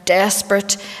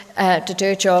desperate to do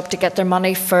a job to get their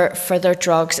money for their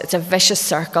drugs. It's a vicious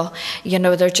circle.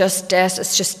 They're just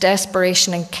it's just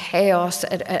desperation and chaos.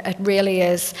 It really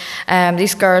is.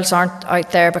 These girls aren't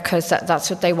out there because that's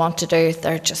what they want to do.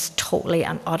 They're just totally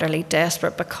and utterly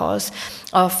desperate because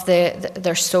of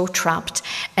they're so trapped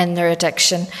in their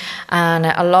addiction. And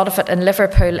a lot of it in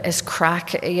Liverpool is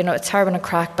crack. It's heroin and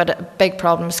crack, but a big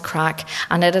problem is crack,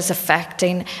 and it is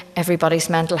affecting everybody's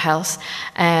mental health.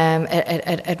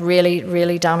 It really,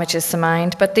 really damages the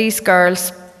mind. But these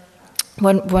girls,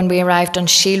 when we arrived on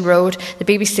Shield Road, the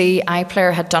BBC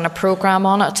iPlayer had done a programme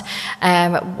on it.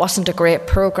 It wasn't a great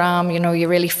programme. You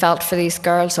really felt for these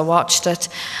girls. I watched it,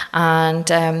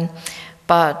 and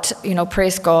but,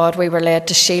 praise God, we were led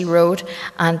to Shield Road,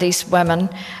 and these women,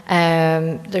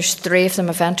 there's 3 of them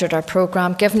have entered our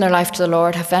programme, given their life to the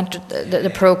Lord, have entered the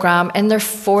programme in their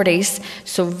 40s,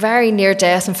 so very near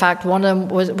death. In fact, one of them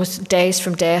was days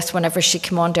from death whenever she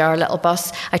came onto our little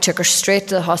bus. I took her straight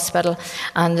to the hospital,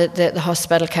 and the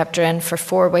hospital kept her in for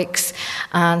 4 weeks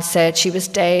and said she was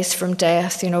days from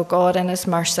death, God in His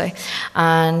mercy.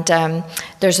 And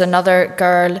there's another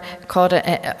girl caught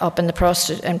up in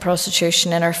prostitution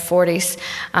in her 40s,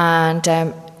 and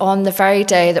on the very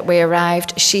day that we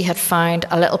arrived, she had found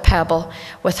a little pebble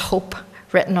with hope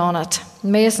written on it.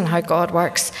 Amazing how God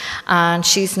works. And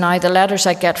she's now, the letters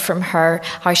I get from her,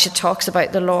 how she talks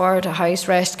about the Lord, how He's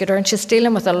rescued her, and she's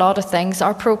dealing with a lot of things.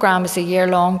 Our programme is a year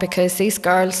long because these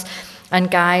girls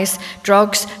and guys,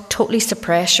 drugs totally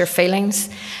suppress your feelings.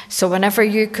 So whenever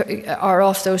you are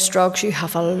off those drugs, you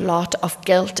have a lot of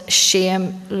guilt,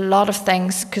 shame, a lot of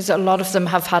things, because a lot of them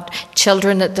have had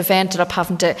children that they've ended up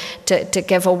having to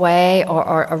give away,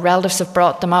 or relatives have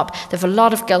brought them up. They have a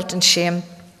lot of guilt and shame.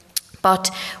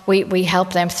 But we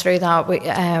help them through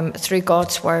that, through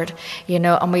God's word,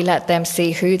 and we let them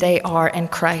see who they are in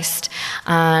Christ.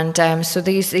 And so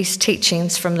these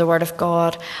teachings from the word of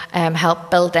God help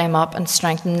build them up and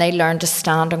strengthen. They learn to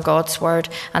stand on God's word,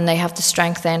 and they have the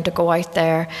strength then to go out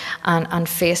there and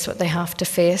face what they have to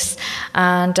face.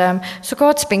 And so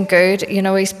God's been good.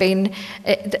 He's been,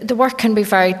 the work can be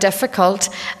very difficult,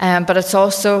 but it's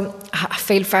also, I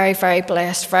feel very, very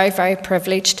blessed, very, very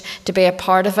privileged to be a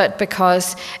part of it, because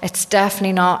it's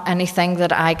definitely not anything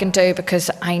that I can do, because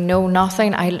I know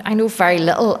nothing. I know very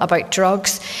little about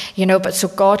drugs, but so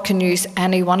God can use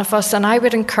any one of us. And I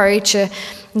would encourage you,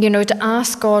 to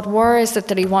ask God, where is it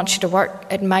that he wants you to work?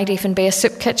 It might even be a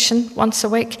soup kitchen once a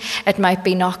week. It might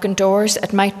be knocking doors.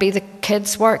 It might be the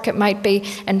kids' work. It might be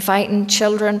inviting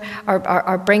children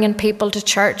or bringing people to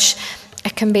church.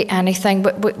 It can be anything,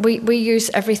 but we use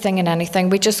everything and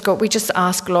anything. We just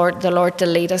ask the Lord to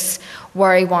lead us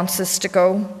where he wants us to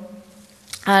go.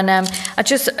 And I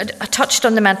touched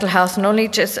on the mental health, and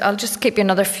I'll just keep you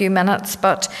another few minutes,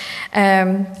 but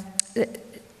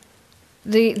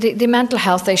the mental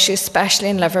health issue, especially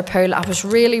in Liverpool, I was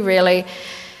really,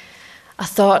 I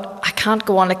thought, I can't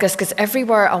go on like this, because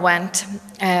everywhere I went,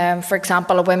 for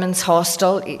example, a women's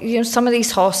hostel, some of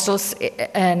these hostels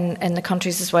in the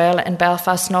countries as well, in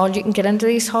Belfast and all, you can get into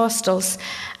these hostels,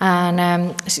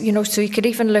 and so you could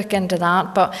even look into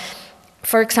that. But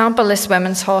for example, this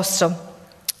women's hostel,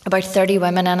 about 30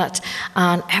 women in it,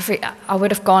 and I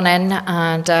would have gone in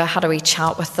and had a wee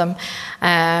chat with them.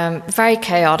 Very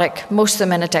chaotic, most of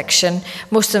them in addiction,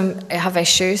 most of them have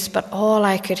issues, but all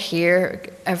I could hear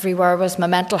everywhere was my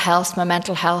mental health, my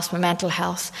mental health, my mental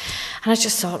health. And I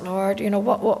just thought, Lord,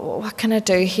 what can I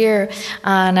do here?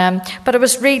 And but I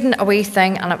was reading a wee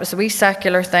thing, and it was a wee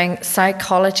secular thing,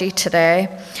 Psychology Today,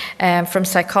 from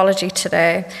Psychology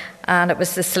Today, and it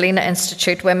was the Selena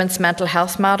Institute, Women's Mental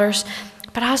Health Matters.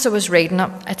 But as I was reading it,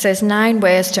 it says 9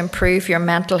 ways to improve your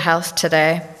mental health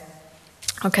today.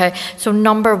 Okay, so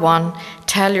number 1,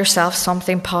 tell yourself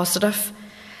something positive.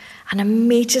 And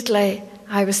immediately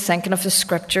I was thinking of the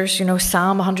scriptures,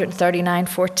 Psalm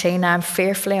 139:14, I'm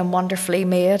fearfully and wonderfully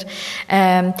made.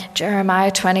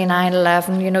 Jeremiah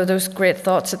 29:11, those great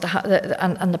thoughts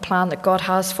and the plan that God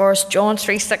has for us. John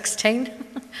 3:16.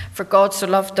 For God so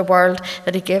loved the world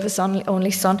that he gave his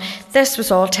only son. This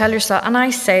was all, tell yourself. And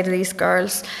I say to these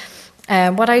girls,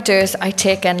 what I do is I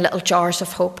take in little jars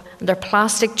of hope. They're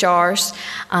plastic jars,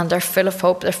 and they're full of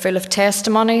hope. They're full of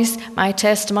testimonies, my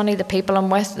testimony, the people I'm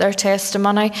with, their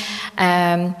testimony.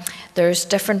 There's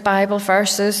different Bible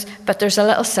verses, but there's a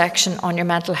little section on your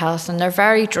mental health, and they're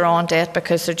very drawn to it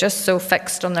because they're just so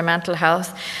fixed on their mental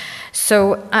health.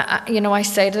 So, I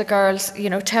say to the girls,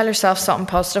 tell yourself something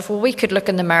positive. Well, we could look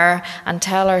in the mirror and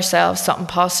tell ourselves something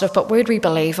positive, but would we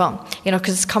believe it?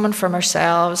 Because it's coming from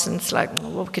ourselves, and it's like,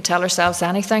 well, we could tell ourselves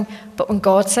anything. But when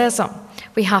God says it,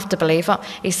 we have to believe it.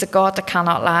 He's the God that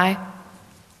cannot lie.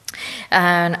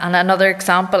 And another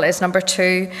example is number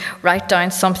 2, write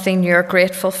down something you're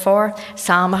grateful for.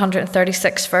 Psalm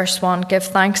 136 verse 1, give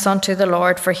thanks unto the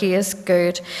Lord, for he is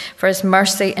good, for his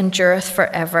mercy endureth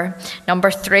forever. Number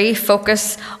 3,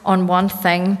 focus on one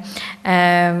thing.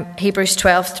 Hebrews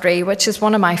 12:3, which is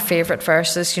one of my favourite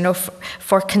verses,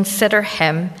 for consider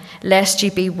him, lest ye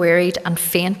be wearied and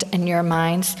faint in your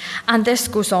minds. And this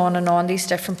goes on and on, these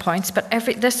different points, but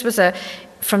this was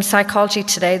from Psychology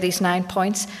Today, these 9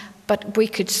 points, but we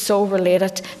could so relate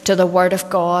it to the Word of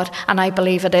God, and I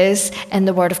believe it is in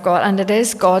the Word of God, and it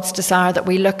is God's desire that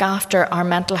we look after our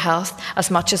mental health as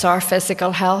much as our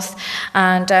physical health.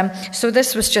 And so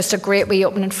this was just a great wee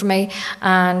opening for me,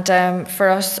 and for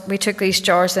us, we took these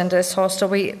jars into this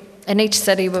hostel. In each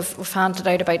city, we've handed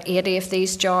out about 80 of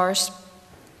these jars.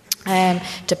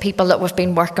 To people that we've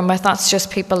been working with. That's just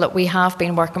people that we have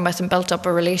been working with and built up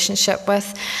a relationship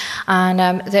with. And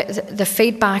the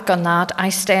feedback on that,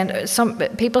 some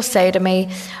people say to me,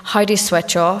 how do you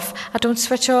switch off? I don't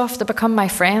switch off. They become my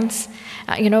friends.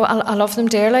 I love them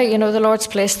dearly. The Lord's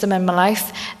placed them in my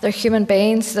life. They're human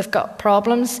beings. They've got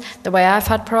problems the way I've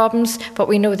had problems, but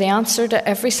we know the answer to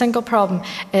every single problem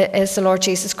is the Lord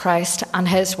Jesus Christ and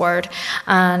his word.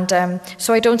 And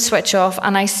so I don't switch off,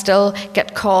 and I still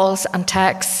get calls calls and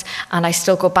texts, and I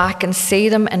still go back and see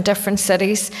them in different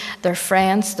cities. They're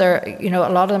friends. They're, a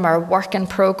lot of them are work in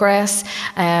progress.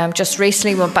 Just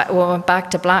recently we went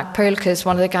back to Blackpool because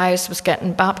one of the guys was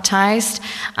getting baptised,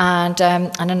 and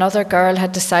another girl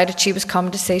had decided she was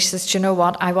coming to see. She says, "Do you know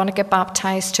what? I want to get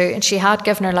baptised too." And she had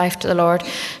given her life to the Lord.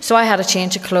 So I had a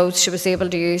change of clothes. She was able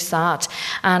to use that,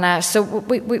 and so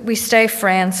we stay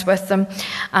friends with them.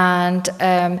 And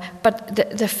but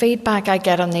the feedback I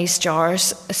get on these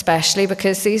jars, especially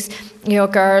because these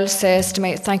girl says to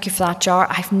me, "Thank you for that jar.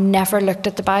 I've never looked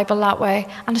at the Bible that way."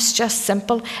 And it's just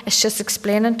simple. It's just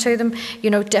explaining to them,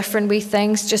 different wee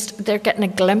things. Just they're getting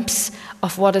a glimpse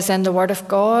of what is in the Word of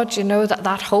God.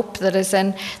 That hope that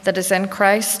is in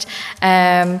Christ.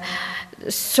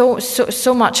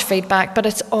 So much feedback, but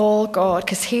it's all God,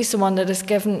 because He's the one that has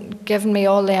given me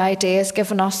all the ideas,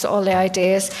 given us all the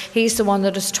ideas. He's the one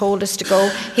that has told us to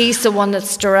go. He's the one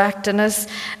that's directing us.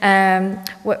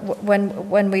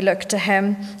 When we look to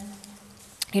Him,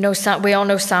 we all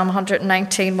know Psalm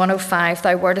 119, 105.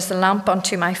 Thy word is a lamp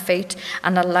unto my feet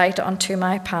and a light unto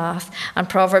my path. And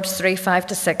Proverbs 3,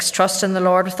 5-6. Trust in the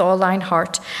Lord with all thine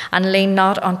heart, and lean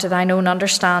not unto thine own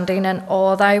understanding. In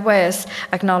all thy ways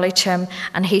acknowledge Him,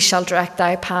 and He shall direct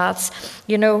thy paths.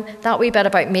 That wee bit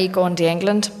about me going to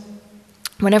England.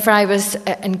 Whenever I was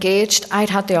engaged, I'd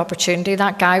had the opportunity.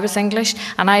 That guy was English,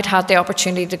 and I'd had the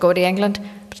opportunity to go to England,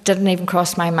 but it didn't even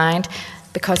cross my mind,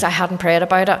 because I hadn't prayed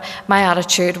about it. My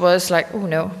attitude was like, "Oh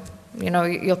no,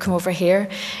 you'll come over here."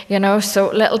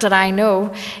 So little did I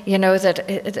know,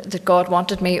 that God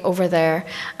wanted me over there.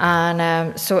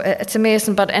 And so it's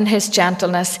amazing. But in His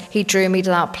gentleness, He drew me to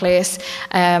that place.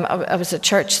 I was at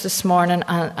church this morning,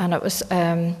 and it was,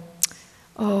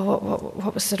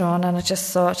 what was it on? And I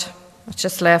just thought, it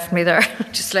just left me there.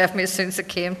 It just left me as soon as it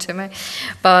came to me.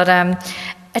 But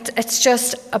it's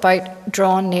just about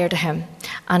drawing near to Him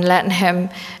and letting Him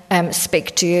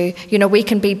speak to you. We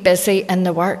can be busy in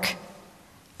the work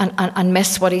and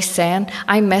miss what He's saying.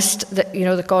 I missed that,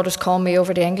 that God was calling me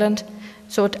over to England.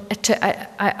 So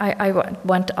I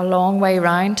went a long way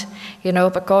round,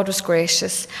 but God was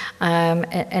gracious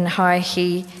in how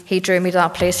He drew me to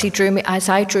that place. He drew me, as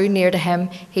I drew near to Him,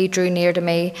 He drew near to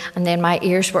me, and then my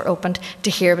ears were opened to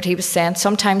hear what He was saying.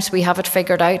 Sometimes we have it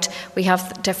figured out. We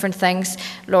have different things.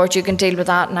 Lord, you can deal with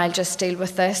that, and I'll just deal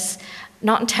with this.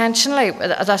 Not intentionally,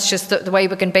 that's just the way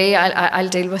we can be. I'll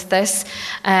deal with this.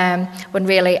 When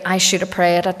really I should have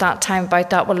prayed at that time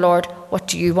about that. Well, Lord, what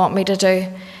do you want me to do?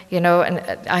 And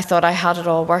I thought I had it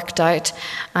all worked out.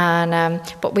 And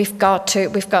but we've got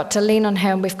to lean on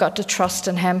Him. We've got to trust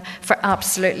in Him for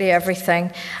absolutely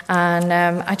everything. And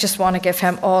I just want to give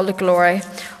Him all the glory,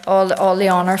 all the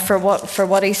honour for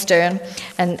what He's doing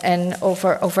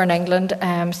over in England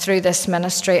through this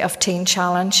ministry of Teen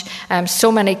Challenge.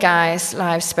 So many guys,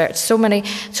 live spirits. So many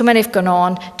have gone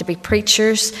on to be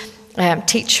preachers,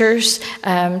 teachers,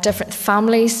 different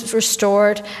families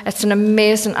restored. It's an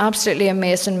amazing, absolutely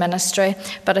amazing ministry,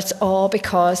 but it's all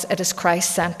because it is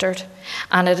Christ-centred,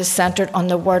 and it is centred on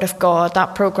the Word of God.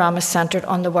 That programme is centred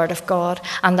on the Word of God,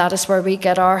 and that is where we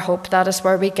get our hope. That is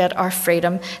where we get our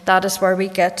freedom. That is where we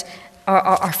get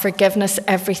our forgiveness,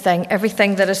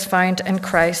 everything that is found in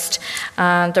Christ.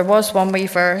 And there was one wee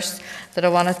verse that I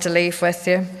wanted to leave with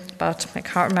you, but I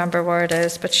can't remember where it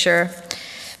is, but sure.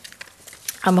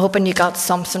 I'm hoping you got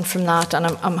something from that, and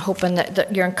I'm hoping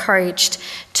that you're encouraged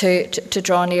to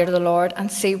draw near to the Lord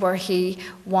and see where He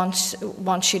wants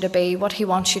you to be, what He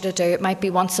wants you to do. It might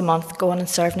be once a month going and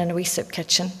serving in a wee soup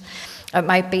kitchen. It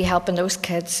might be helping those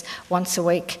kids once a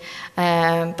week.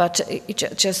 But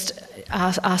just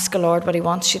ask the Lord what He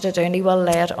wants you to do, and He will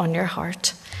lay it on your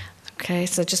heart. Okay,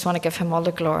 so I just want to give Him all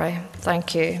the glory.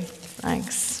 Thank you.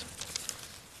 Thanks.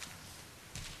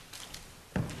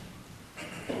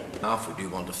 We do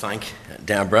want to thank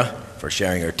Deborah for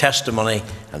sharing her testimony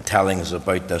and telling us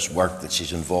about this work that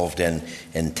she's involved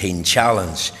in Teen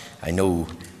Challenge. I know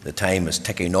the time is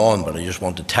ticking on, but I just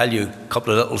want to tell you a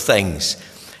couple of little things.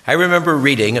 I remember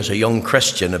reading as a young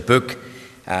Christian a book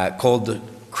called The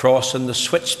Cross and the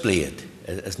Switchblade.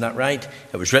 Isn't that right?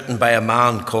 It was written by a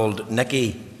man called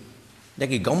Nicky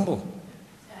Gumbel.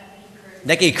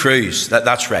 Nicky Cruz,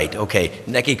 that's right, okay,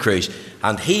 Nicky Cruz.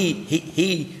 And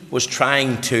he was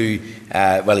trying to, he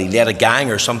led a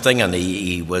gang or something, and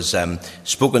he was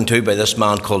spoken to by this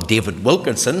man called David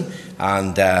Wilkinson,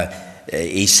 and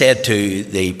he said to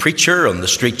the preacher on the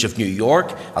streets of New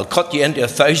York, "I'll cut you into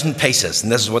 1,000 pieces."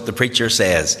 And this is what the preacher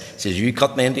says. He says, "You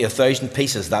cut me into 1,000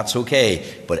 pieces, that's okay,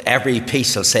 but every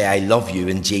piece will say, 'I love you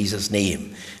in Jesus'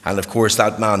 name.'" And of course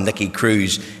that man, Nicky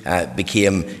Cruz,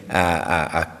 became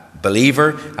a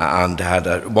believer and had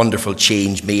a wonderful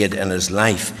change made in his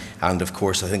life. And of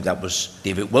course, I think that was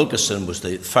David Wilkerson was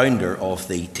the founder of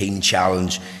the Teen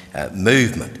Challenge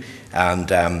movement.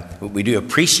 And we do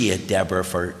appreciate Deborah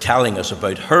for telling us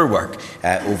about her work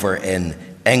over in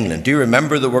England. Do you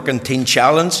remember the Work in Teen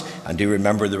Challenge? And do you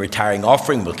remember the retiring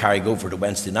offering? We'll carry over to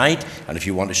Wednesday night. And if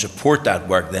you want to support that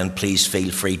work, then please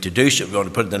feel free to do so. If you want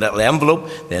to put it in a little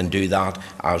envelope, then do that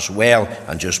as well.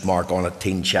 And just mark on it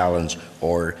Teen Challenge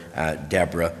or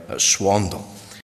Deborah Swandle.